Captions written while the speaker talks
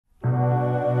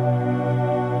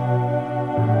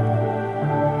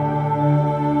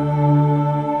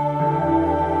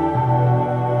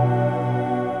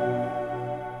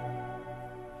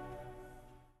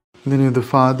of the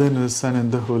Father, and of the Son,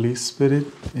 and the Holy Spirit.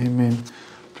 Amen.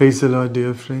 Praise the Lord,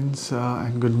 dear friends,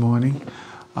 and good morning.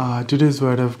 Today's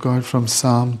word of God from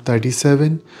Psalm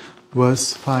 37,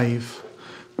 verse 5.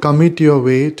 Commit your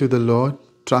way to the Lord,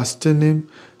 trust in Him,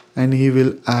 and He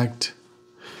will act.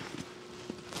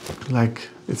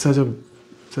 It's such an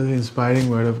inspiring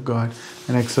word of God,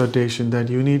 an exhortation that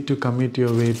you need to commit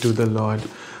your way to the Lord.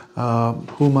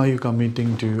 Whom are you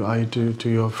committing to? Are you to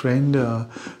your friend,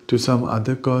 to some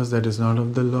other cause that is not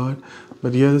of the Lord?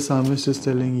 But here the psalmist is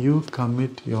telling you,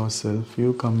 commit yourself,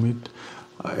 you commit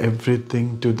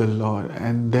everything to the Lord,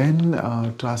 and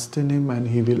then trust in Him and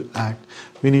He will act.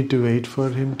 We need to wait for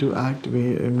Him to act.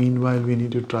 Meanwhile, we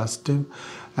need to trust Him.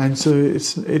 And so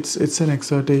it's an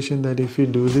exhortation that if we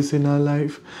do this in our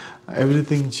life,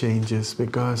 everything changes,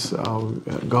 because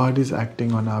God is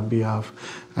acting on our behalf,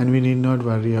 and we need not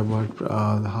worry about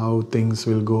how things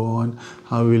will go on,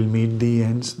 how we'll meet the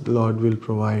ends. The Lord will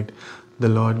provide. The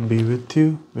Lord be with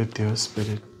you, with your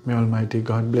spirit. May Almighty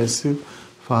God bless you,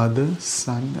 Father,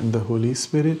 Son, and the Holy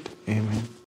Spirit. Amen.